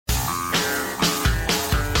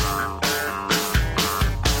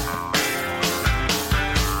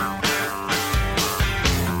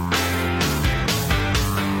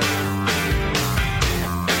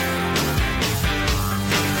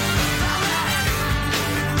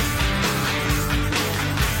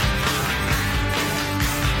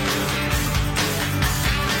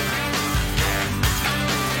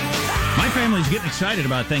family's getting excited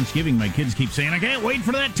about Thanksgiving. My kids keep saying, I can't wait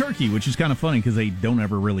for that turkey, which is kind of funny because they don't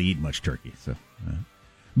ever really eat much turkey. So,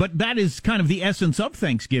 but that is kind of the essence of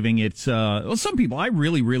Thanksgiving. It's, some people, I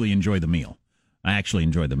really, really enjoy the meal. I actually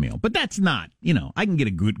enjoy the meal. But that's not, I can get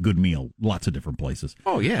a good meal lots of different places.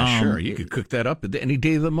 Oh, yeah, sure. You could cook that up any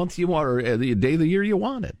day of the month you want or the day of the year you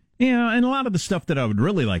want it. Yeah, and a lot of the stuff that I would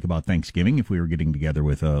really like about Thanksgiving, if we were getting together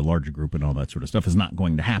with a larger group and all that sort of stuff, is not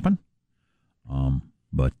going to happen.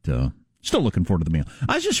 But still looking forward to the meal.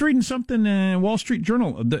 I was just reading something in Wall Street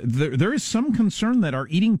Journal. There is some concern that our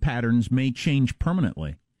eating patterns may change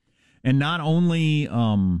permanently. And not only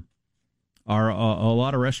are a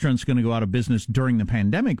lot of restaurants going to go out of business during the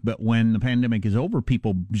pandemic, but when the pandemic is over,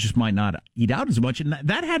 people just might not eat out as much. And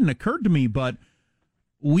that hadn't occurred to me, but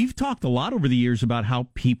we've talked a lot over the years about how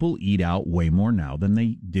people eat out way more now than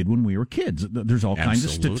they did when we were kids. There's all kinds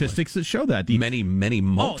of statistics that show that. Many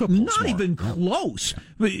multiples not more. Even close.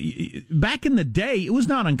 Back in the day, it was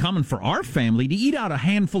not uncommon for our family to eat out a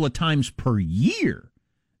handful of times per year.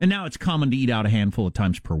 And now it's common to eat out a handful of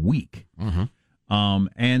times per week. Mm-hmm.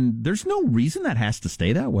 And there's no reason that has to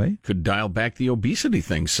stay that way. Could dial back the obesity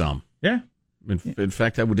thing some. Yeah. In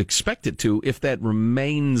fact, I would expect it to. If that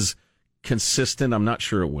remains consistent, I'm not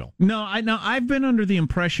sure it will. No, I've been under the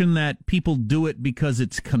impression that people do it because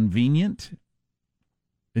it's convenient.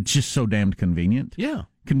 It's just so damned convenient. Yeah.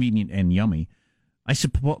 Convenient and yummy. I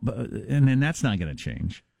suppose, and then that's not going to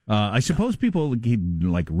change. I suppose people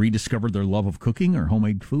like rediscovered their love of cooking or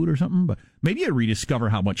homemade food or something, but maybe rediscover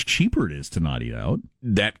how much cheaper it is to not eat out.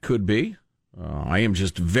 That could be. I am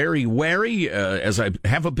just very wary, as I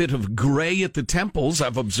have a bit of gray at the temples.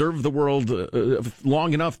 I've observed the world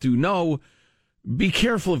long enough to know, be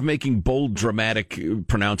careful of making bold, dramatic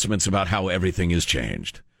pronouncements about how everything has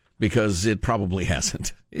changed, because it probably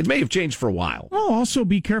hasn't. It may have changed for a while. Well, also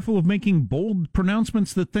be careful of making bold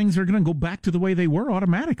pronouncements that things are going to go back to the way they were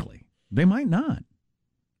automatically. They might not.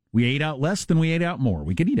 We ate out less than we ate out more.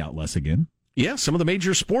 We could eat out less again. Yeah, some of the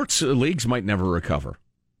major sports leagues might never recover.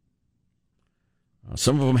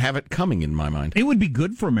 Some of them have it coming, in my mind. It would be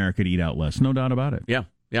good for America to eat out less, no doubt about it.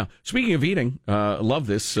 Yeah. Speaking of eating, love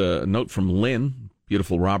this note from Lynn,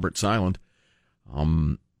 beautiful Roberts Island.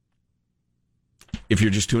 If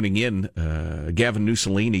you're just tuning in, Gavin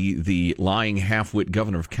Mussolini, the lying half-wit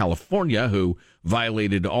governor of California, who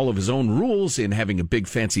violated all of his own rules in having a big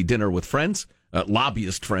fancy dinner with friends,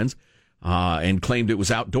 lobbyist friends, and claimed it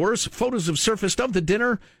was outdoors. Photos have surfaced of the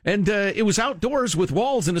dinner, and it was outdoors with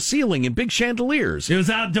walls and a ceiling and big chandeliers. It was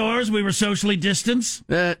outdoors. We were socially distanced.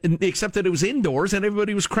 Except that it was indoors, and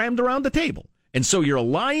everybody was crammed around the table. And so you're a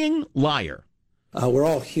lying liar. We're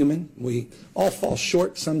all human. We all fall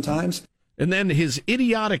short sometimes. And then his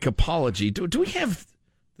idiotic apology. Do we have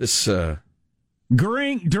this?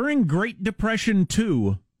 During Great Depression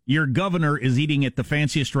II, your governor is eating at the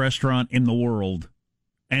fanciest restaurant in the world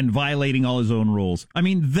and violating all his own rules. I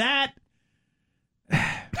mean, that...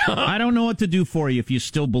 I don't know what to do for you if you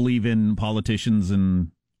still believe in politicians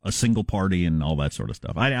and a single party and all that sort of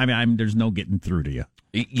stuff. I mean, there's no getting through to you.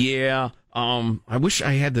 Yeah. I wish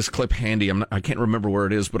I had this clip handy. I can't remember where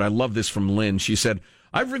it is, but I love this from Lynn. She said,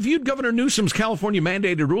 I've reviewed Governor Newsom's California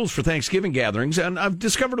mandated rules for Thanksgiving gatherings, and I've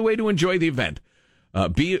discovered a way to enjoy the event.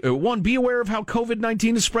 Be aware of how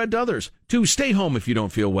COVID-19 is spread to others. 2, stay home if you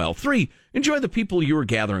don't feel well. 3, enjoy the people you are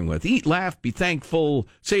gathering with. Eat, laugh, be thankful,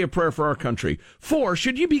 say a prayer for our country. 4,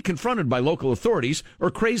 should you be confronted by local authorities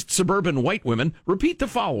or crazed suburban white women, repeat the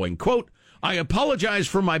following, quote, I apologize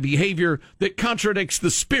for my behavior that contradicts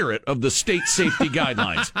the spirit of the state safety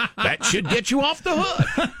guidelines. That should get you off the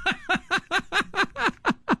hook.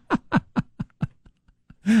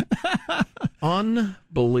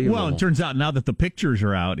 Unbelievable. Well, it turns out now that the pictures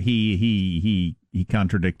are out, he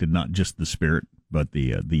contradicted not just the spirit, but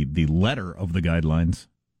the letter of the guidelines.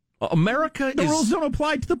 The rules don't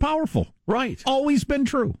apply to the powerful. Right. Always been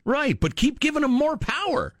true. Right, but keep giving them more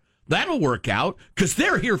power. That'll work out, because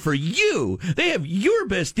they're here for you. They have your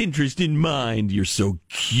best interest in mind. You're so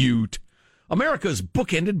cute. America's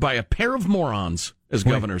bookended by a pair of morons as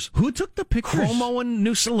governors. Who took the pictures? Cuomo and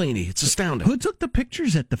Mussolini. It's astounding. Who took the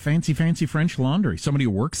pictures at the fancy French laundry? Somebody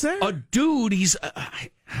who works there? A dude.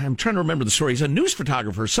 I'm trying to remember the story. He's a news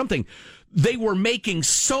photographer or something. They were making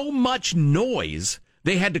so much noise,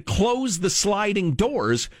 they had to close the sliding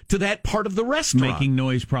doors to that part of the restaurant. Making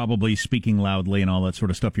noise, probably speaking loudly and all that sort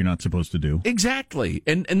of stuff you're not supposed to do. Exactly.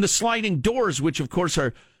 And the sliding doors, which of course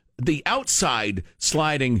are the outside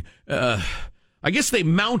sliding, I guess they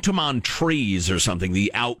mount them on trees or something,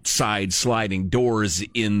 the outside sliding doors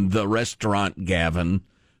in the restaurant, Gavin.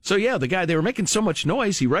 So, yeah, they were making so much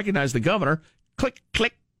noise, he recognized the governor. Click,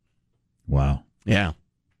 click. Wow. Yeah.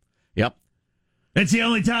 Yep. It's the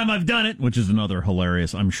only time I've done it, which is another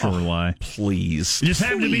hilarious, I'm sure, lie. Please. It just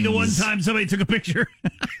happened to be the one time somebody took a picture.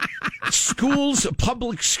 Schools,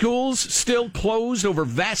 public schools, still closed over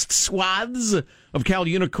vast swaths of Cal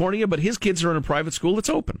Unicornia, but his kids are in a private school that's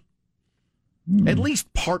open. At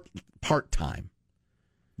least part-time.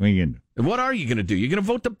 And what are you going to do? You're going to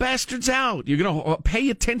vote the bastards out. You're going to pay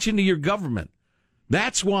attention to your government.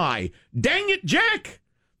 That's why. Dang it, Jack!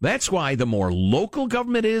 That's why the more local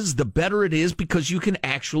government is, the better it is, because you can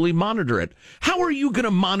actually monitor it. How are you going to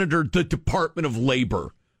monitor the Department of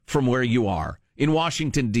Labor from where you are in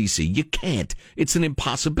Washington, D.C.? You can't. It's an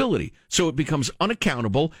impossibility. So it becomes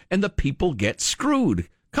unaccountable, and the people get screwed.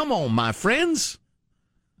 Come on, my friends.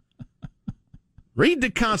 Read the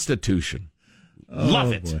Constitution.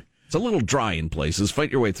 Love it. Boy. It's a little dry in places.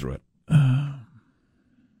 Fight your way through it.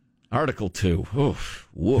 Article 2. Oof.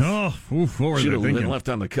 Woof. Should have been left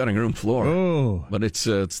on the cutting room floor. Oh. But it's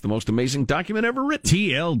the most amazing document ever written.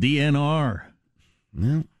 TLDNR.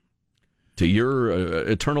 Yeah. To your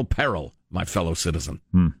eternal peril, my fellow citizen.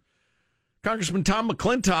 Congressman Tom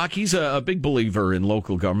McClintock, he's a big believer in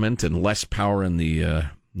local government and less power in the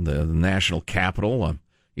national capital.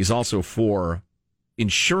 He's also for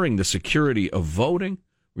ensuring the security of voting.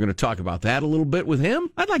 We're going to talk about that a little bit with him.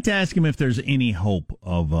 I'd like to ask him if there's any hope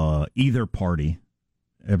of either party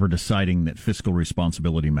ever deciding that fiscal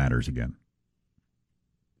responsibility matters again.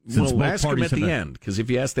 We'll ask him at the end, because if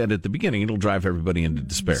you ask that at the beginning, it'll drive everybody into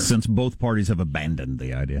despair. Since both parties have abandoned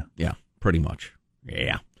the idea. Yeah, pretty much.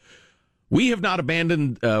 Yeah. We have not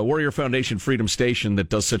abandoned Warrior Foundation Freedom Station that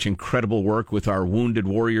does such incredible work with our wounded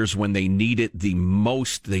warriors when they need it the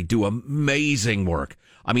most. They do amazing work.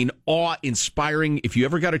 I mean, awe-inspiring. If you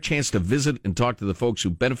ever got a chance to visit and talk to the folks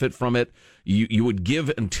who benefit from it, you would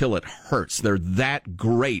give until it hurts. They're that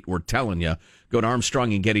great, we're telling you. Go to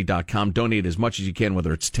ArmstrongandGetty.com. Donate as much as you can,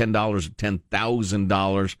 whether it's $10 or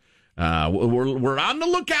 $10,000. We're on the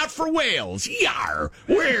lookout for whales. Yar!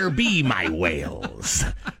 Where be my whales?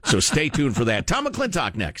 So stay tuned for that. Tom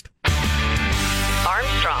McClintock next.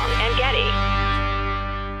 Armstrong and Getty.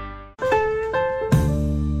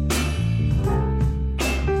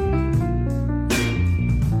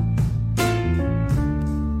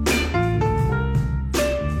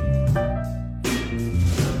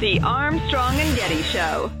 The Armstrong and Getty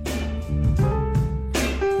Show.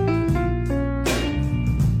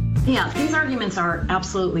 Yeah, these arguments are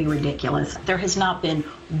absolutely ridiculous. There has not been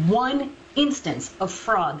one instance of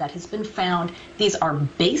fraud that has been found. These are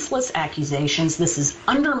baseless accusations. This is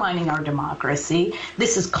undermining our democracy.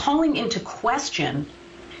 This is calling into question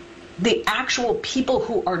the actual people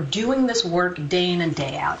who are doing this work day in and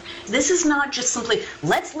day out. This is not just simply,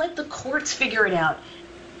 let's let the courts figure it out.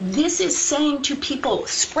 This is saying to people,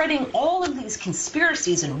 spreading all of these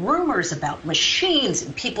conspiracies and rumors about machines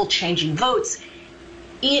and people changing votes,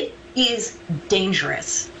 it is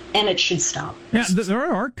dangerous, and it should stop. Yeah,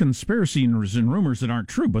 there are conspiracies and rumors that aren't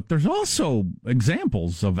true, but there's also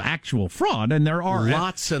examples of actual fraud, and there are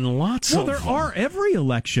lots and lots of them. Well, there are every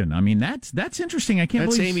election. I mean, that's interesting. I can't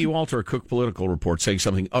believe... That's Amy Walter, a Cook Political Report, saying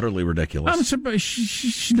something utterly ridiculous. I'm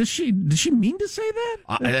surprised. Did she mean to say that?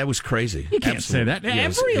 That was crazy. You can't say that. Yeah,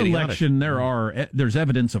 every election, there's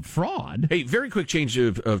evidence of fraud. Hey, very quick change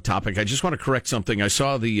of topic. I just want to correct something. I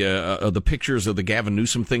saw the pictures of the Gavin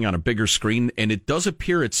Newsom thing on a bigger screen, and it does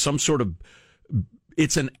appear it's some sort of...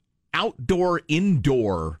 It's an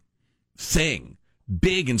outdoor-indoor thing,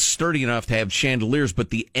 big and sturdy enough to have chandeliers,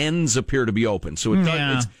 but the ends appear to be open. So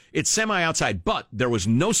it's semi-outside, but there was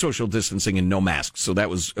no social distancing and no masks, so that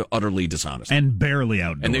was utterly dishonest. And barely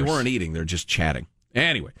outdoors. And they weren't eating, they're just chatting.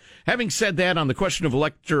 Anyway, having said that, on the question of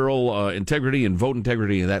electoral integrity and vote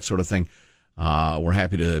integrity and that sort of thing, we're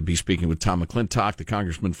happy to be speaking with Tom McClintock, the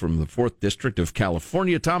congressman from the 4th District of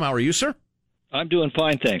California. Tom, how are you, sir? I'm doing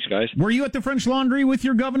fine, thanks, guys. Were you at the French Laundry with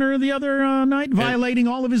your governor the other night, violating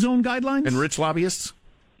all of his own guidelines? And rich lobbyists?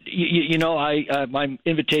 You know, my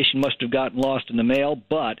invitation must have gotten lost in the mail,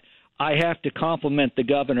 but I have to compliment the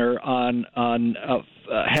governor on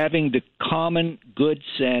having the common good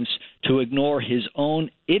sense to ignore his own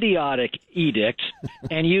idiotic edicts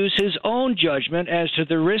and use his own judgment as to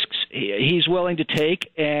the risks he's willing to take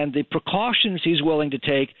and the precautions he's willing to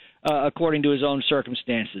take according to his own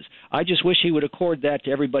circumstances. I just wish he would accord that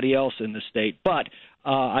to everybody else in the state. But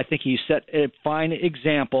I think he set a fine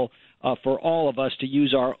example for all of us to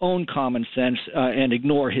use our own common sense and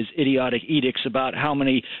ignore his idiotic edicts about how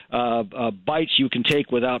many bites you can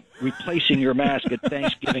take without replacing your mask at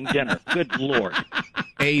Thanksgiving dinner. Good Lord.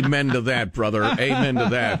 Amen to that, brother. Amen to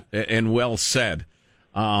that. And well said.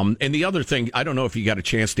 And the other thing, I don't know if you got a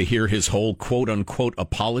chance to hear his whole quote unquote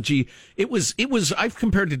apology. It was, I've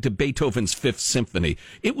compared it to Beethoven's Fifth Symphony.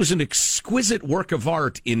 It was an exquisite work of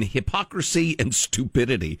art in hypocrisy and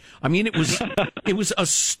stupidity. I mean, it was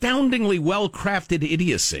astoundingly well crafted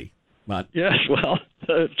idiocy. But, yes, well,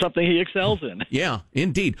 something he excels in. Yeah,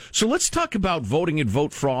 indeed. So let's talk about voting and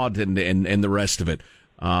vote fraud and the rest of it.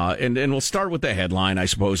 And we'll start with the headline, I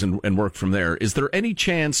suppose, and work from there. Is there any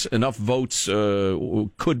chance enough votes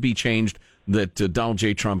could be changed that Donald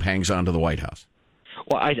J. Trump hangs on to the White House?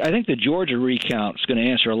 Well, I think the Georgia recount is going to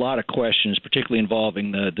answer a lot of questions, particularly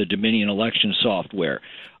involving the Dominion election software.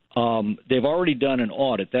 They've already done an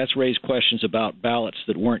audit. That's raised questions about ballots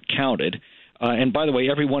that weren't counted. And by the way,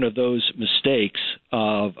 every one of those mistakes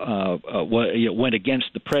went against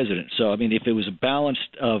the president. So, I mean, if it was a balance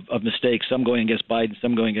of mistakes, some going against Biden,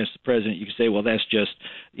 some going against the president, you could say, well, that's just,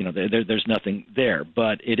 there's nothing there.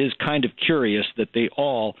 But it is kind of curious that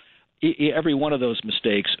every one of those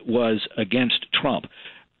mistakes was against Trump.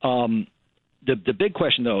 The big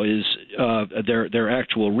question, though, is their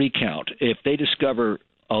actual recount. If they discover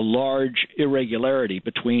a large irregularity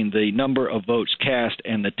between the number of votes cast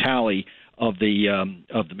and the tally of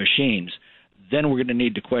the machines, then we're going to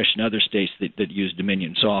need to question other states that use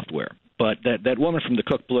Dominion software. But that woman from the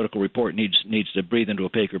Cook Political Report needs to breathe into a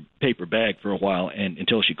paper bag for a while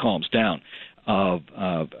until she calms down.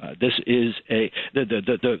 This is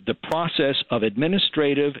the process of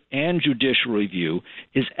administrative and judicial review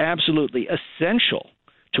is absolutely essential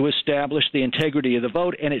to establish the integrity of the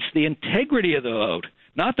vote, and it's the integrity of the vote,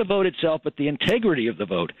 not the vote itself, but the integrity of the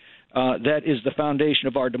vote. That is the foundation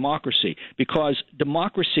of our democracy, because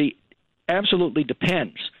democracy absolutely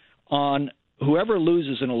depends on whoever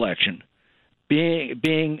loses an election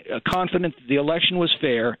being confident that the election was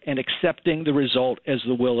fair and accepting the result as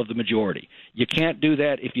the will of the majority. You can't do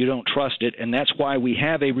that if you don't trust it, and that's why we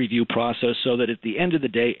have a review process so that at the end of the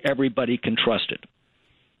day, everybody can trust it.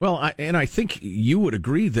 Well, I think you would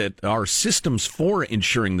agree that our systems for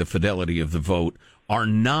ensuring the fidelity of the vote are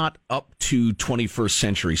not up to 21st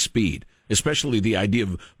century speed, especially the idea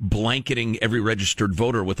of blanketing every registered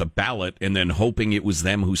voter with a ballot and then hoping it was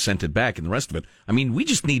them who sent it back and the rest of it. I mean, we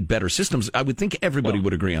just need better systems. I would think everybody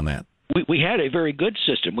would agree on that. We had a very good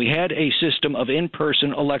system. We had a system of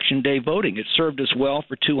in-person election day voting. It served us well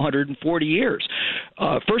for 240 years.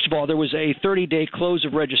 First of all, there was a 30-day close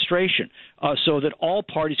of registration so that all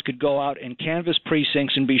parties could go out and canvass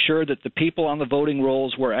precincts and be sure that the people on the voting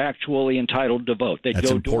rolls were actually entitled to vote. They'd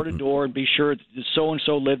go door to door and be sure that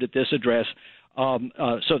so-and-so lived at this address.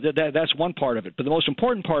 So that's one part of it. But the most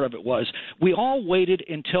important part of it was we all waited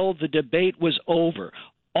until the debate was over.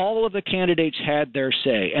 All of the candidates had their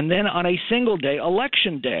say. And then on a single day,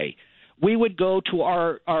 election day, we would go to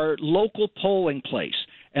our local polling place.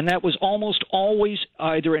 And that was almost always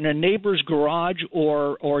either in a neighbor's garage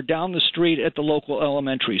or down the street at the local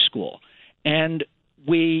elementary school. And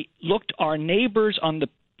we looked our neighbors on the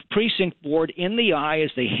precinct board in the eye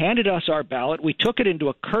as they handed us our ballot. We took it into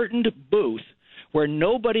a curtained booth where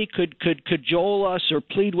nobody could cajole us or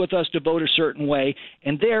plead with us to vote a certain way.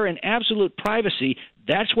 And there, in absolute privacy,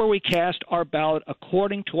 that's where we cast our ballot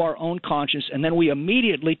according to our own conscience. And then we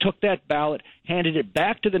immediately took that ballot, handed it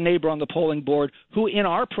back to the neighbor on the polling board, who, in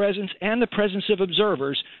our presence and the presence of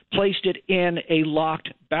observers, placed it in a locked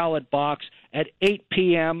ballot box. At 8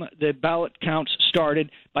 p.m., the ballot counts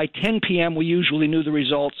started. By 10 p.m., we usually knew the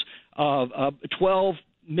results. 12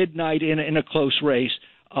 midnight in a close race.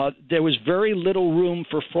 There was very little room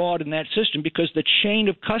for fraud in that system because the chain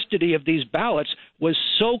of custody of these ballots was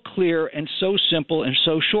so clear and so simple and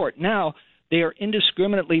so short. Now they are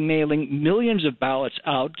indiscriminately mailing millions of ballots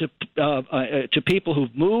out to people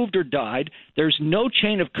who've moved or died. There's no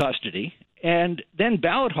chain of custody, and then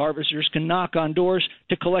ballot harvesters can knock on doors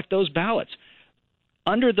to collect those ballots.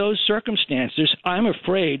 Under those circumstances, I'm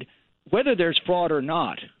afraid whether there's fraud or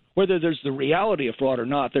not, whether there's the reality of fraud or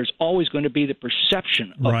not, there's always going to be the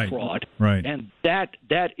perception of fraud. Right. And that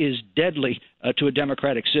is deadly to a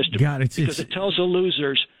democratic system. Because it tells the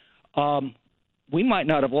losers, we might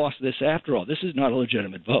not have lost this after all. This is not a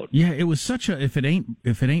legitimate vote. Yeah, it was such a if it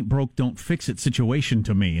ain't broke, don't fix it situation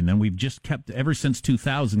to me. And then we've just kept, ever since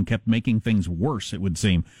 2000, kept making things worse, it would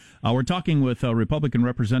seem. We're talking with Republican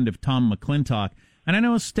Representative Tom McClintock. And I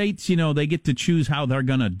know states, they get to choose how they're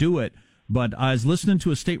going to do it. But I was listening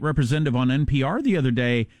to a state representative on NPR the other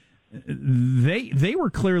day. They were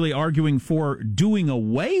clearly arguing for doing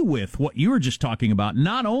away with what you were just talking about,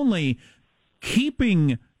 not only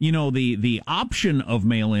keeping, the option of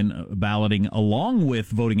mail-in balloting along with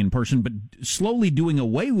voting in person, but slowly doing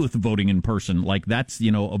away with voting in person, like that's,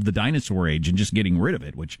 of the dinosaur age, and just getting rid of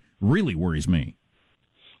it, which really worries me.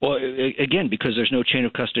 Well, again, because there's no chain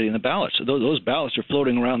of custody in the ballots. So those ballots are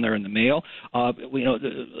floating around there in the mail.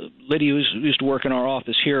 Lydia, who used to work in our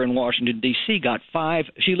office here in Washington, D.C., got 5.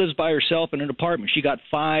 She lives by herself in an apartment. She got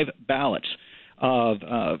 5 ballots.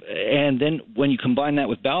 And then when you combine that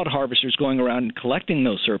with ballot harvesters going around and collecting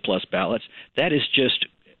those surplus ballots, that is just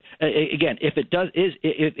again,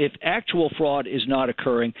 if actual fraud is not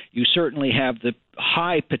occurring, you certainly have the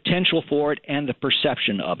high potential for it and the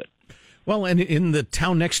perception of it. Well, and in the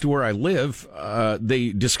town next to where I live,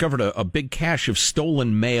 they discovered a big cache of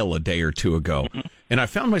stolen mail a day or two ago. Mm-hmm. And I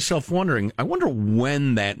found myself wondering, I wonder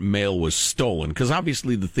when that mail was stolen, because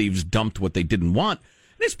obviously the thieves dumped what they didn't want.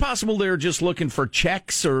 And it's possible they're just looking for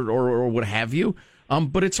checks or what have you.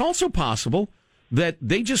 But it's also possible that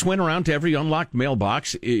they just went around to every unlocked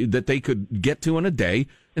mailbox that they could get to in a day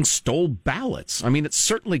and stole ballots. I mean, it's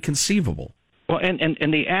certainly conceivable. Well,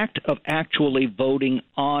 and the act of actually voting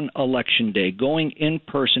on Election Day, going in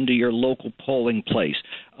person to your local polling place.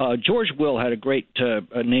 George Will had a great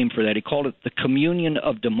name for that. He called it the communion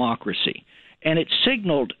of democracy. And it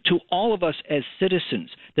signaled to all of us as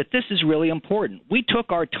citizens that this is really important. We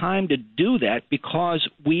took our time to do that because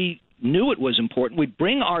we knew it was important. We'd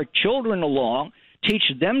bring our children along, teach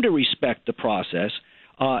them to respect the process,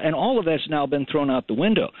 and all of that's now been thrown out the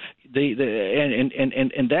window.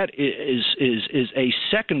 And that is a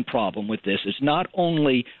second problem with this. It's not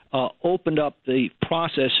only opened up the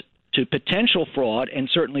process to potential fraud and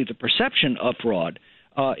certainly the perception of fraud.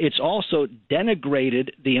 It's also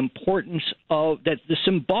denigrated the importance of the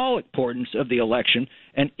symbolic importance of the election,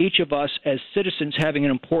 and each of us as citizens having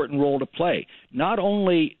an important role to play. Not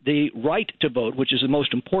only the right to vote, which is the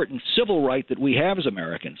most important civil right that we have as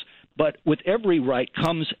Americans, but with every right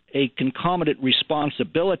comes a concomitant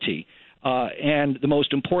responsibility. And the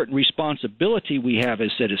most important responsibility we have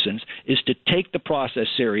as citizens is to take the process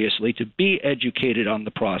seriously, to be educated on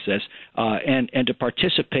the process, and to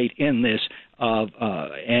participate in this.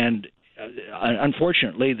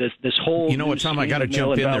 Unfortunately, this whole you know what, Tom, I got to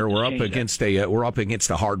jump in there. We're up against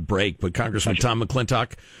a hard break. But Congressman Tom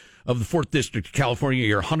McClintock of the 4th District of California,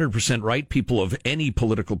 you're 100% right. People of any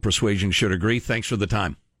political persuasion should agree. Thanks for the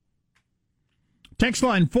time. Text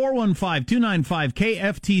line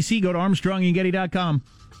 415-295-KFTC. Go to ArmstrongandGetty.com.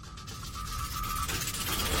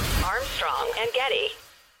 Armstrong and Getty.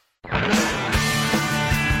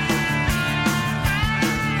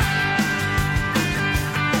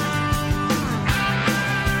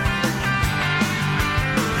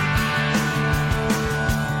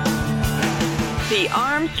 The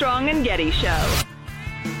Armstrong and Getty Show.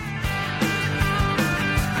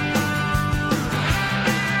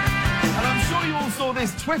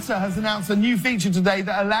 This Twitter has announced a new feature today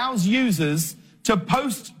that allows users to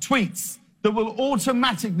post tweets that will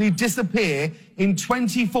automatically disappear in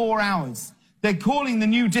 24 hours. They're calling the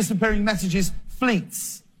new disappearing messages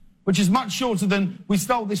fleets, which is much shorter than we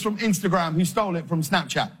stole this from Instagram, who stole it from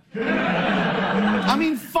Snapchat. I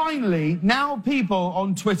mean, finally, now people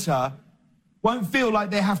on Twitter won't feel like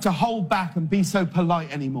they have to hold back and be so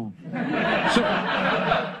polite anymore.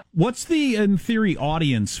 What's the, in theory,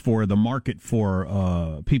 audience for the market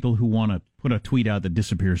for people who want to put a tweet out that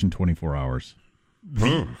disappears in 24 hours?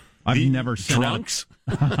 I've never seen drunks.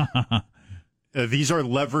 These are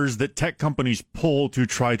levers that tech companies pull to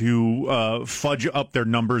try to fudge up their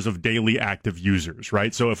numbers of daily active users,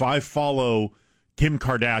 right? So if I follow Kim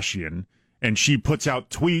Kardashian and she puts out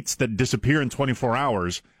tweets that disappear in 24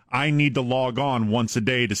 hours, I need to log on once a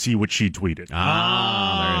day to see what she tweeted. There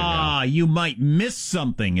you go. You might miss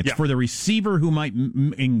something. It's for the receiver who might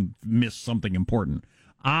miss something important.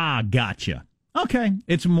 Gotcha. Okay.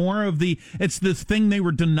 It's more of it's the thing they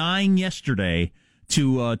were denying yesterday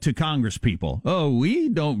to Congress people. Oh, we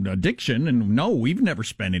don't addiction, and no, we've never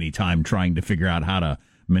spent any time trying to figure out how to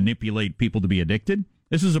manipulate people to be addicted.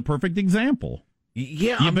 This is a perfect example.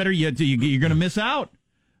 Yeah, you're going to miss out.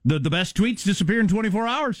 The best tweets disappear in 24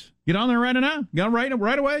 hours. Get on there right now. Go right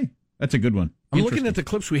away. That's a good one. I'm looking at the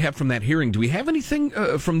clips we have from that hearing. Do we have anything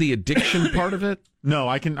from the addiction part of it? No,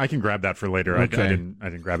 I can grab that for later. Okay. I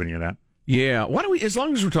didn't grab any of that. Yeah. Why don't we? As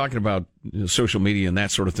long as we're talking about social media and that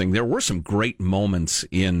sort of thing, there were some great moments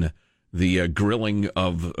in the grilling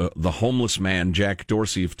of the homeless man Jack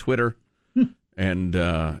Dorsey of Twitter and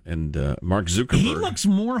Mark Zuckerberg. He looks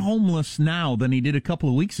more homeless now than he did a couple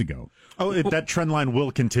of weeks ago. Oh, that trend line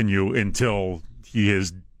will continue until he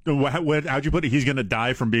is. How'd you put it? He's going to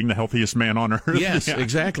die from being the healthiest man on earth. Yes,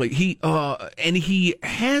 exactly. He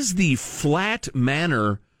has the flat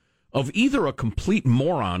manner of either a complete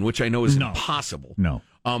moron, which I know is impossible. No.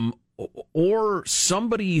 Or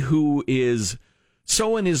somebody who is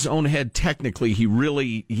so in his own head, technically,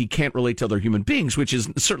 he can't relate to other human beings, which is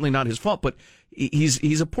certainly not his fault. But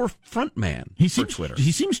he's a poor front man for Twitter.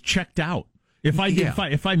 He seems checked out. If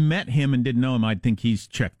I met him and didn't know him, I'd think he's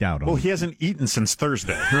checked out. Well, he hasn't eaten since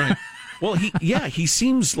Thursday, right? Well, he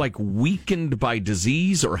seems like weakened by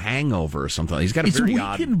disease or hangover or something. He's got a very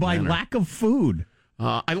odd weakened by manner. lack of food.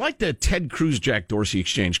 I like the Ted Cruz Jack Dorsey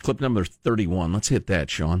exchange, clip number 31. Let's hit that,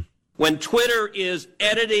 Sean. When Twitter is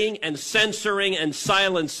editing and censoring and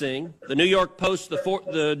silencing, the New York Post,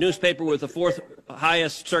 the newspaper with the fourth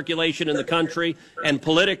highest circulation in the country, and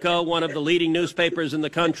Politico, one of the leading newspapers in the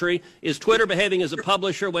country, is Twitter behaving as a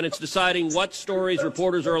publisher when it's deciding what stories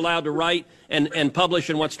reporters are allowed to write and publish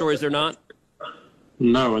and what stories they're not?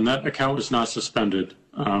 No, and that account was not suspended.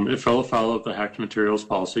 It fell afoul of the hacked materials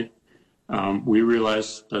policy. We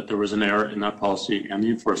realized that there was an error in that policy and the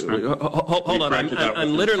enforcement. Hold on.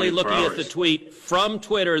 I'm literally looking at the tweet from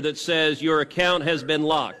Twitter that says your account has been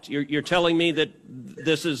locked. You're telling me that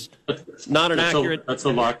this is not an accurate... That's a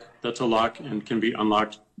lock. That's a lock and can be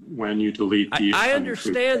unlocked when you delete the... I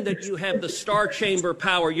understand that you have the star chamber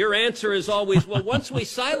power. Your answer is always, well, once we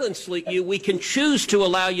silence you, we can choose to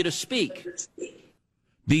allow you to speak.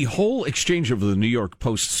 The whole exchange of the New York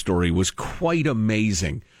Post story was quite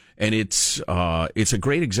amazing. And it's a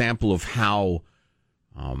great example of how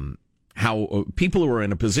people who are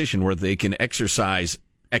in a position where they can exercise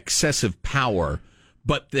excessive power,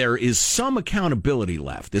 but there is some accountability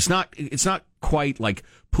left. It's not quite like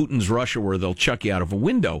Putin's Russia where they'll chuck you out of a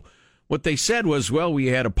window. What they said was, well, we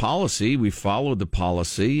had a policy, we followed the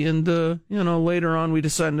policy, and later on we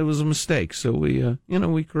decided it was a mistake, so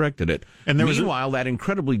we corrected it. And meanwhile, that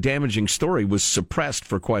incredibly damaging story was suppressed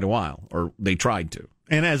for quite a while, or they tried to.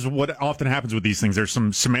 And as what often happens with these things, there's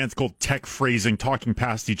some semantical tech phrasing talking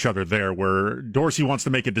past each other there, where Dorsey wants to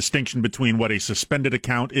make a distinction between what a suspended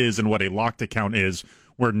account is and what a locked account is,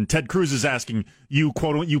 where Ted Cruz is asking, you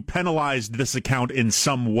penalized this account in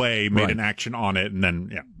some way, made an action on it, and then,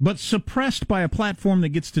 yeah. But suppressed by a platform that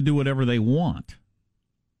gets to do whatever they want.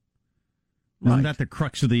 Isn't that the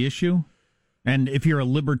crux of the issue? And if you're a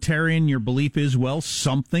libertarian, your belief is, well,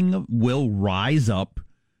 something will rise up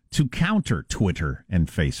to counter Twitter and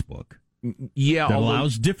Facebook. Yeah, that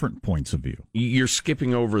allows different points of view. You're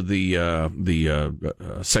skipping over the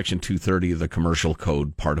Section 230 of the Commercial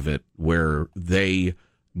Code part of it, where they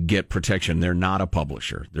get protection. They're not a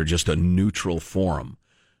publisher; they're just a neutral forum.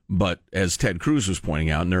 But as Ted Cruz was pointing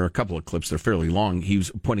out, and there are a couple of clips, they're fairly long, he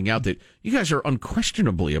was pointing out that you guys are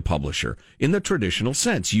unquestionably a publisher in the traditional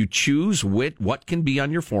sense. You choose what can be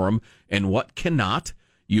on your forum and what cannot.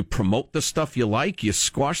 You promote the stuff you like, you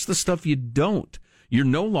squash the stuff you don't. You're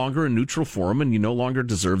no longer a neutral forum, and you no longer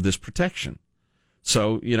deserve this protection.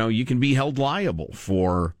 So, you can be held liable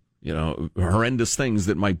for, horrendous things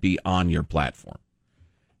that might be on your platform.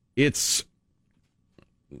 It's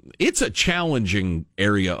a challenging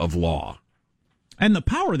area of law. And the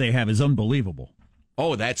power they have is unbelievable.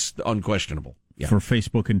 Oh, that's unquestionable. Yeah. For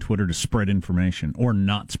Facebook and Twitter to spread information or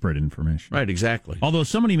not spread information. Right, exactly. Although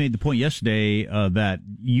somebody made the point yesterday that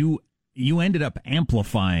you ended up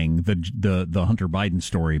amplifying the Hunter Biden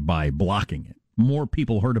story by blocking it. More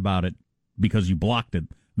people heard about it because you blocked it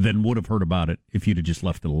than would have heard about it if you'd have just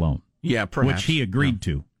left it alone. Yeah, perhaps. Which he agreed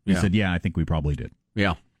to. He said, I think we probably did.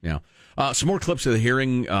 Yeah. Some more clips of the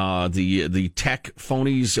hearing. The tech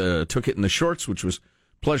phonies took it in the shorts, which was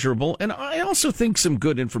pleasurable. And I also think some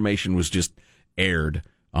good information was just aired.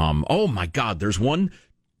 Oh my God, there's one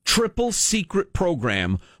triple secret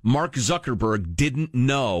program Mark Zuckerberg didn't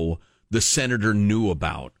know the senator knew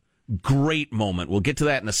about. Great moment. We'll get to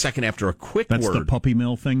that in a second after a quick word. That's the puppy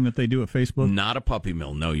mill thing that they do at Facebook? Not a puppy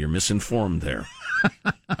mill. No, you're misinformed there.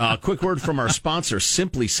 Quick word from our sponsor,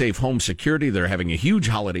 Simply Safe Home Security. They're having a huge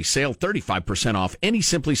holiday sale, 35% off any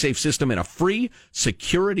Simply Safe system and a free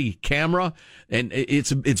security camera. And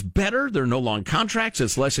it's better. There are no long contracts.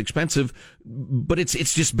 It's less expensive, but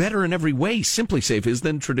it's just better in every way. Simply Safe is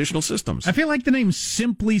than traditional systems. I feel like the name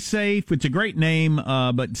Simply Safe, it's a great name,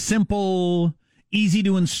 but simple, easy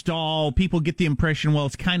to install. People get the impression, well,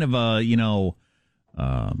 it's kind of a,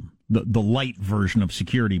 the light version of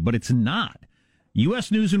security, but it's not.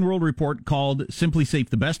 U.S. News and World Report called Simply Safe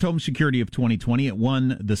the best home security of 2020. It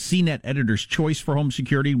won the CNET Editor's Choice for Home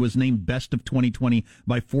Security, was named Best of 2020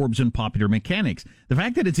 by Forbes and Popular Mechanics. The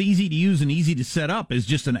fact that it's easy to use and easy to set up is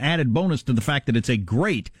just an added bonus to the fact that it's a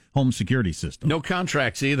great home security system. No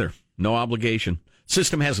contracts either. No obligation.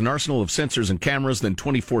 System has an arsenal of sensors and cameras, then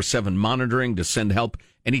 24/7 monitoring to send help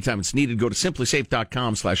anytime it's needed. Go to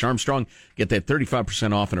simplysafe.com/Armstrong. Get that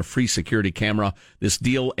 35% off and a free security camera. This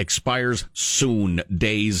deal expires soon,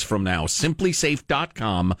 days from now.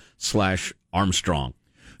 Simplysafe.com/Armstrong. Armstrong.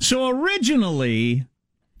 So originally,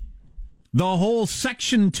 the whole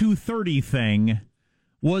Section 230 thing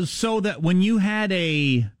was so that when you had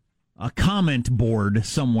a comment board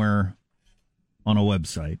somewhere on a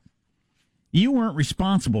website, you weren't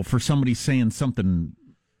responsible for somebody saying something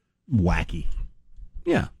wacky.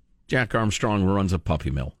 Yeah. Jack Armstrong runs a puppy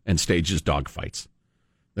mill and stages dog fights.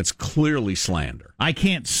 That's clearly slander. I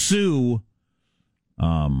can't sue,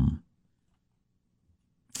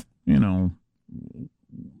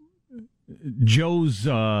 Joe's,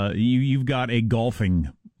 you've got a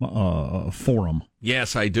golfing forum.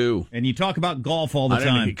 Yes, I do. And you talk about golf all the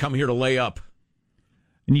time. You come here to lay up.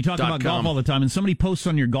 And you talk about golf all the time, and somebody posts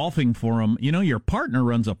on your golfing forum, your partner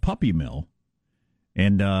runs a puppy mill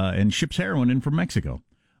and ships heroin in from Mexico.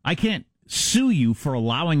 I can't sue you for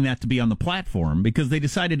allowing that to be on the platform because they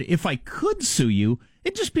decided if I could sue you,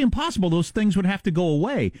 it'd just be impossible. Those things would have to go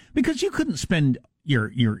away because you couldn't spend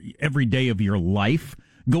your every day of your life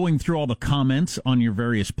going through all the comments on your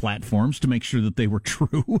various platforms to make sure that they were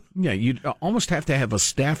true. Yeah, you'd almost have to have a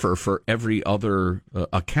staffer for every other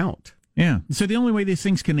account. Yeah. So the only way these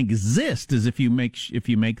things can exist is if you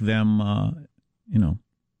make them,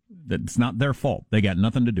 that's not their fault. They got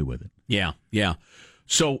nothing to do with it. Yeah, yeah.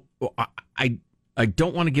 So I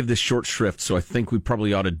don't want to give this short shrift, so I think we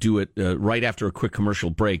probably ought to do it right after a quick commercial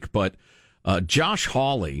break. But Josh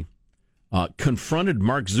Hawley confronted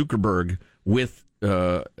Mark Zuckerberg with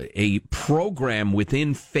a program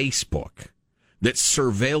within Facebook that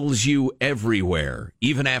surveils you everywhere,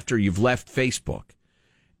 even after you've left Facebook.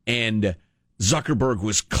 And Zuckerberg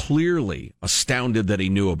was clearly astounded that he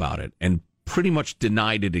knew about it and pretty much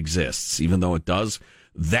denied it exists, even though it does.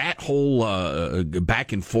 That whole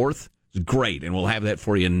back and forth is great, and we'll have that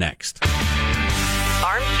for you next.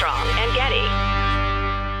 Armstrong and Getty.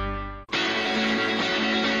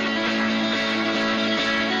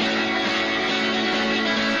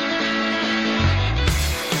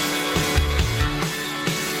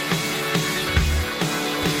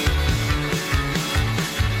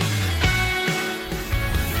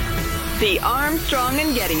 The Armstrong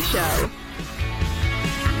and Getty Show.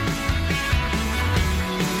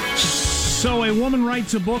 So a woman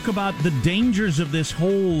writes a book about the dangers of this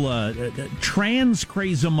whole trans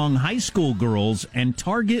craze among high school girls, and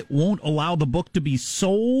Target won't allow the book to be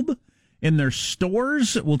sold in their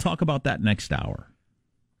stores. We'll talk about that next hour.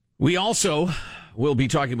 We also will be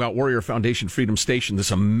talking about Warrior Foundation Freedom Station, this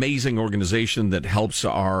amazing organization that helps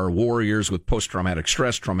our warriors with post-traumatic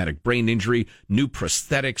stress, traumatic brain injury, new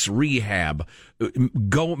prosthetics, rehab,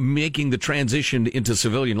 making the transition into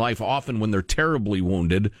civilian life often when they're terribly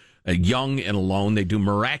wounded, young and alone. They do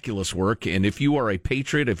miraculous work. And if you are a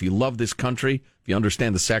patriot, if you love this country, if you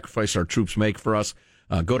understand the sacrifice our troops make for us,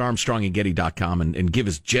 go to ArmstrongandGetty.com and give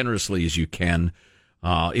as generously as you can.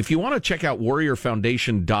 If you want to check out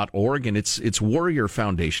warriorfoundation.org, and it's Warrior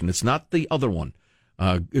Foundation, it's not the other one.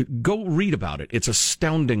 Go read about it. It's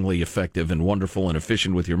astoundingly effective and wonderful and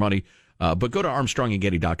efficient with your money. But go to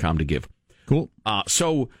ArmstrongandGetty.com to give. Cool.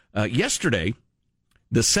 So yesterday,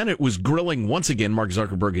 the Senate was grilling once again Mark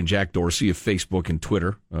Zuckerberg and Jack Dorsey of Facebook and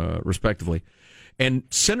Twitter, respectively. And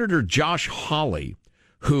Senator Josh Hawley,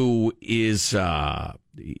 who is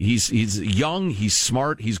he's young, he's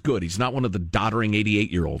smart, he's good. He's not one of the doddering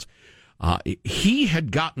 88-year-olds. He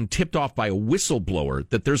had gotten tipped off by a whistleblower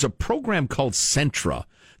that there's a program called Sentra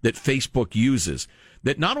that Facebook uses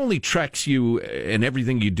that not only tracks you and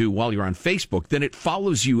everything you do while you're on Facebook, then it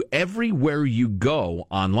follows you everywhere you go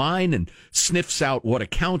online and sniffs out what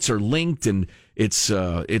accounts are linked, and it's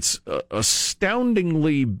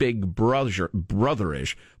astoundingly big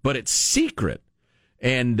brotherish, but it's secret.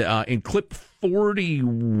 And in clip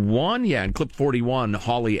 41,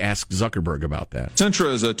 Hawley asked Zuckerberg about that.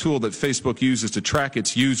 Sentra is a tool that Facebook uses to track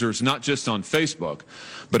its users, not just on Facebook,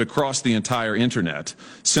 but across the entire internet.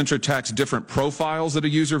 Sentra tracks different profiles that a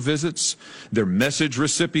user visits, their message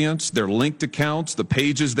recipients, their linked accounts, the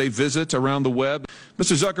pages they visit around the web.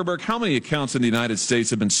 Mr. Zuckerberg, how many accounts in the United States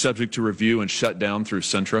have been subject to review and shut down through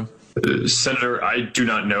Sentra? Senator, I do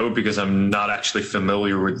not know because I'm not actually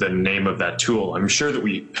familiar with the name of that tool. I'm sure that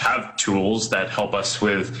we have tools that help us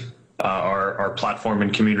with our platform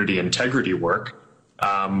and community integrity work,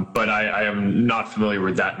 but I am not familiar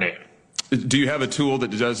with that name. Do you have a tool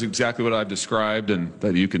that does exactly what I've described and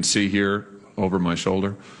that you can see here over my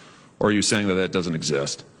shoulder? Or are you saying that that doesn't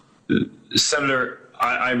exist? Senator,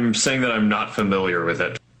 I'm saying that I'm not familiar with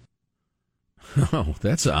it. Oh,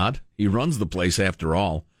 that's odd. He runs the place after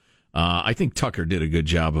all. I think Tucker did a good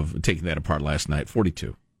job of taking that apart last night.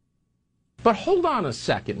 42. But hold on a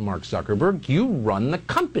second, Mark Zuckerberg. You run the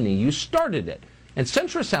company. You started it. And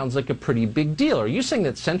Centra sounds like a pretty big deal. Are you saying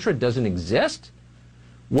that Centra doesn't exist?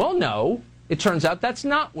 Well, no. It turns out that's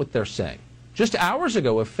not what they're saying. Just hours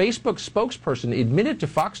ago, a Facebook spokesperson admitted to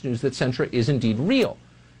Fox News that Centra is indeed real.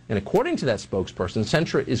 And according to that spokesperson,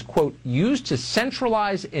 Centra is, quote, used to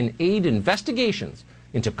centralize and aid investigations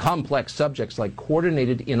into complex subjects like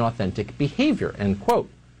coordinated inauthentic behavior, end quote.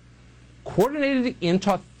 Coordinated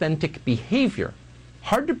inauthentic behavior.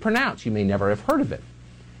 Hard to pronounce. You may never have heard of it.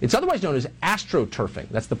 It's otherwise known as astroturfing.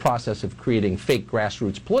 That's the process of creating fake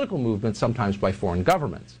grassroots political movements, sometimes by foreign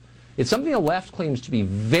governments. It's something the left claims to be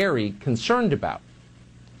very concerned about.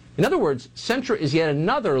 In other words, Centra is yet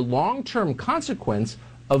another long-term consequence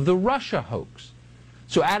of the Russia hoax.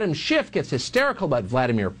 So Adam Schiff gets hysterical about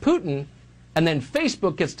Vladimir Putin, and then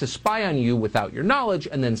Facebook gets to spy on you without your knowledge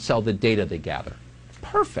and then sell the data they gather.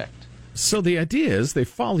 Perfect. So the idea is they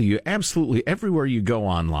follow you absolutely everywhere you go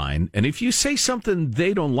online, and if you say something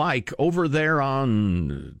they don't like over there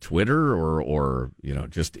on Twitter or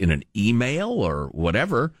just in an email or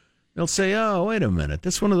whatever, they'll say, oh, wait a minute,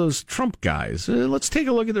 that's one of those Trump guys. Let's take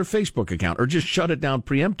a look at their Facebook account, or just shut it down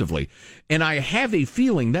preemptively. And I have a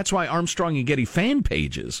feeling that's why Armstrong and Getty fan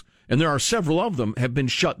pages, and there are several of them, have been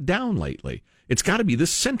shut down lately. It's got to be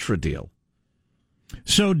this Centra deal.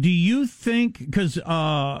 So do you think, because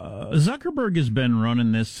Zuckerberg has been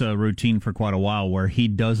running this routine for quite a while where he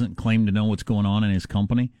doesn't claim to know what's going on in his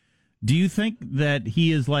company, do you think that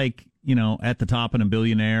he is like, at the top and a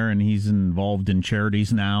billionaire and he's involved in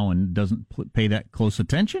charities now and doesn't pay that close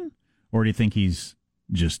attention? Or do you think he's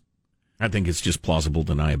just... I think it's just plausible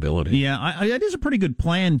deniability. Yeah, it is a pretty good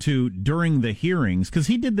plan during the hearings, because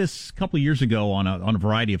he did this a couple of years ago on a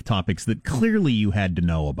variety of topics that clearly you had to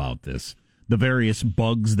know about this. The various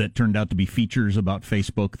bugs that turned out to be features about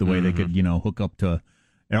Facebook, the way they could, hook up to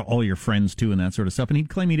all your friends too and that sort of stuff. And he'd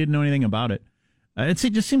claim he didn't know anything about it. It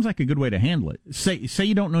just seems like a good way to handle it. Say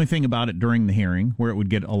you don't know anything about it during the hearing, where it would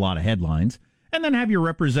get a lot of headlines, and then have your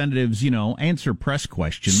representatives, answer press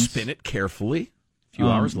questions. Spin it carefully a few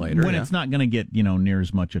hours later. When it's not going to get, near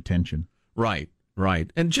as much attention. Right.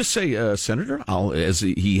 And just say, Senator, as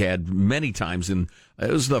he had many times, it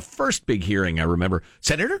was the first big hearing I remember,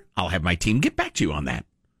 Senator, I'll have my team get back to you on that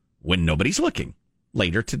when nobody's looking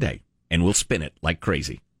later today, and we'll spin it like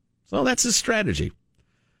crazy. So that's his strategy.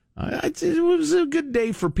 It was a good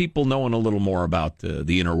day for people knowing a little more about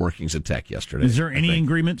the inner workings of tech yesterday. Is there any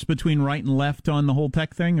agreements between right and left on the whole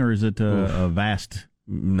tech thing, or is it a vast...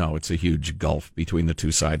 No, it's a huge gulf between the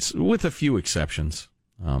two sides, with a few exceptions.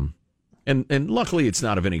 And luckily, it's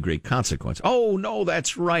not of any great consequence. Oh, no,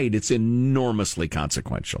 that's right. It's enormously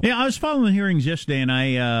consequential. Yeah, I was following the hearings yesterday, and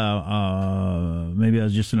maybe I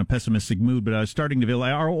was just in a pessimistic mood, but I was starting to feel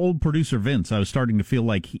like our old producer, Vince, I was starting to feel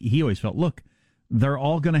like he always felt, look, they're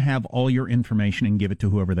all going to have all your information and give it to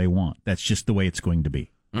whoever they want. That's just the way it's going to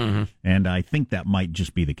be. Mm-hmm. And I think that might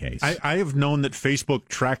just be the case. I have known that Facebook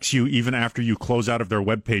tracks you even after you close out of their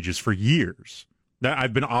web pages for years. That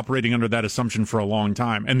I've been operating under that assumption for a long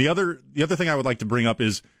time. And the other thing I would like to bring up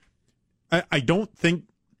is I don't think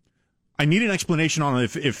I need an explanation on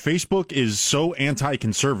if Facebook is so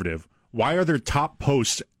anti-conservative, why are their top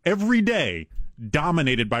posts every day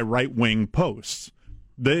dominated by right-wing posts?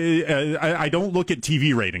 I don't look at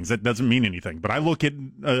TV ratings. That doesn't mean anything. But I look at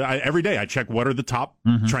every day. I check what are the top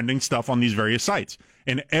trending stuff on these various sites.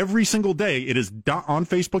 And every single day, it is on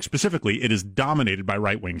Facebook specifically, it is dominated by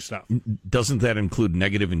right-wing stuff. Doesn't that include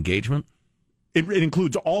negative engagement? It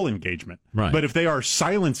includes all engagement. Right. But if they are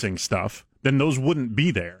silencing stuff, then those wouldn't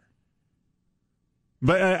be there.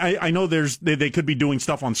 But I know they could be doing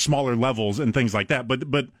stuff on smaller levels and things like that.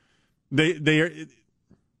 But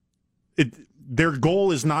their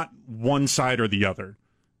goal is not one side or the other.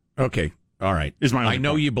 Okay, all right. I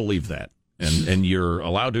know you believe that, and you're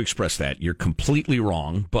allowed to express that. You're completely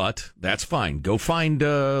wrong, but that's fine. Go find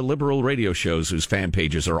liberal radio shows whose fan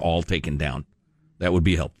pages are all taken down. That would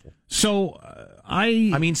be helpful. So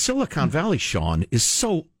I mean, Silicon Valley, Sean, is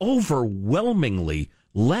so overwhelmingly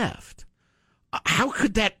left. How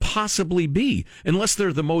could that possibly be? Unless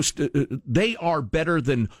they're the most, they are better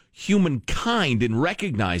than humankind in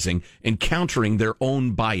recognizing and countering their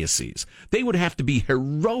own biases. They would have to be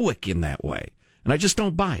heroic in that way. And I just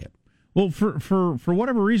don't buy it. Well, for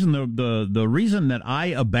whatever reason, the reason that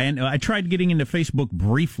I tried getting into Facebook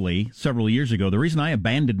briefly several years ago. The reason I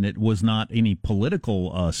abandoned it was not any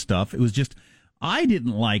political stuff. It was just, I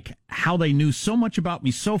didn't like how they knew so much about me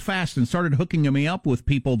so fast and started hooking me up with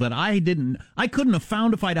people that I couldn't have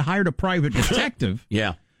found if I'd hired a private detective.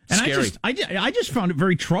 Yeah. And scary. I just found it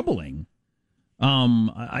very troubling. It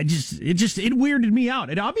weirded me out.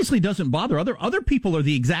 It obviously doesn't bother other people are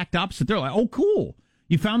the exact opposite. They're like, oh, cool.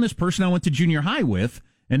 You found this person I went to junior high with,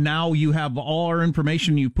 and now you have all our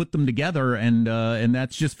information. You put them together, and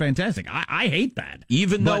that's just fantastic. I hate that.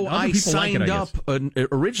 Even though I signed up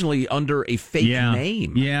originally under a fake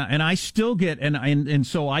name. Yeah, and I still get and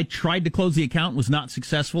so I tried to close the account, was not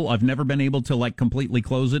successful. I've never been able to completely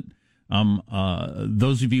close it.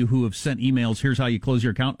 Those of you who have sent emails, here's how you close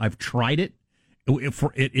your account. I've tried it.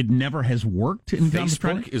 It never has worked.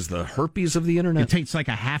 Facebook is the herpes of the internet. It takes like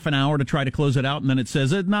a half an hour to try to close it out, and then it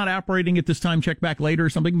says it's not operating at this time. Check back later or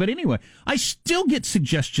something. But anyway, I still get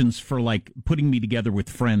suggestions for putting me together with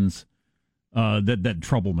friends that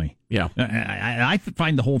trouble me. Yeah, I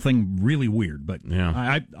find the whole thing really weird. But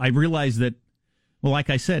I realize that. Well, like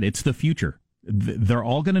I said, it's the future. They're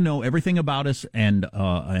all going to know everything about us and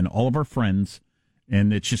all of our friends,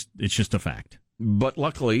 and it's just a fact. But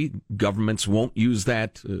luckily, governments won't use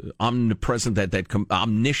that omnipresent, that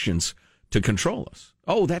omniscience to control us.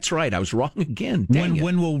 Oh, that's right. I was wrong again.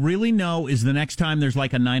 When we'll really know is the next time there's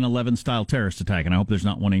like a 9/11 style terrorist attack, and I hope there's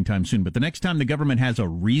not one anytime soon. But the next time the government has a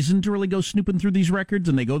reason to really go snooping through these records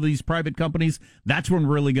and they go to these private companies, that's when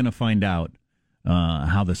we're really going to find out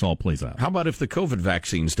how this all plays out. How about if the COVID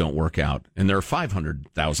vaccines don't work out and there are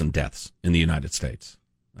 500,000 deaths in the United States?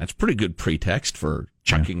 That's pretty good pretext for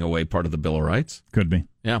chucking away part of the Bill of Rights. Could be.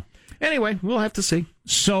 Yeah. Anyway, we'll have to see.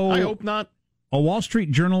 So I hope not. A Wall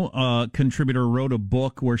Street Journal contributor wrote a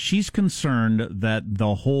book where she's concerned that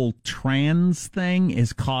the whole trans thing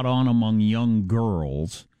is caught on among young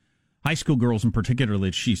girls, high school girls in particular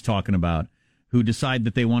that she's talking about, who decide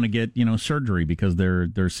that they want to get, surgery because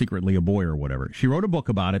they're secretly a boy or whatever. She wrote a book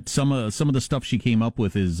about it. Some of the stuff she came up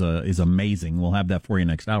with is amazing. We'll have that for you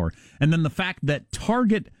next hour. And then the fact that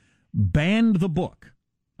Target banned the book.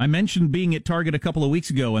 I mentioned being at Target a couple of weeks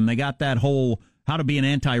ago, and they got that whole How to Be an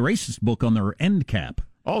Anti-Racist book on their end cap.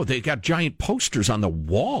 Oh, they got giant posters on the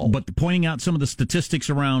wall. But pointing out some of the statistics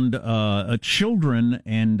around children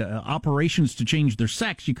and operations to change their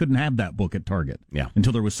sex, you couldn't have that book at Target. Yeah.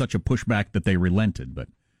 Until there was such a pushback that they relented. But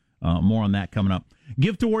more on that coming up.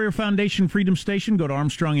 Give to Warrior Foundation Freedom Station. Go to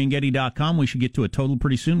ArmstrongandGetty.com. We should get to a total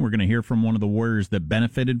pretty soon. We're going to hear from one of the warriors that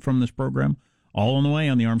benefited from this program. All on the way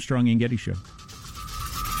on the Armstrong and Getty Show.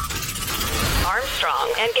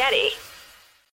 Armstrong and Getty.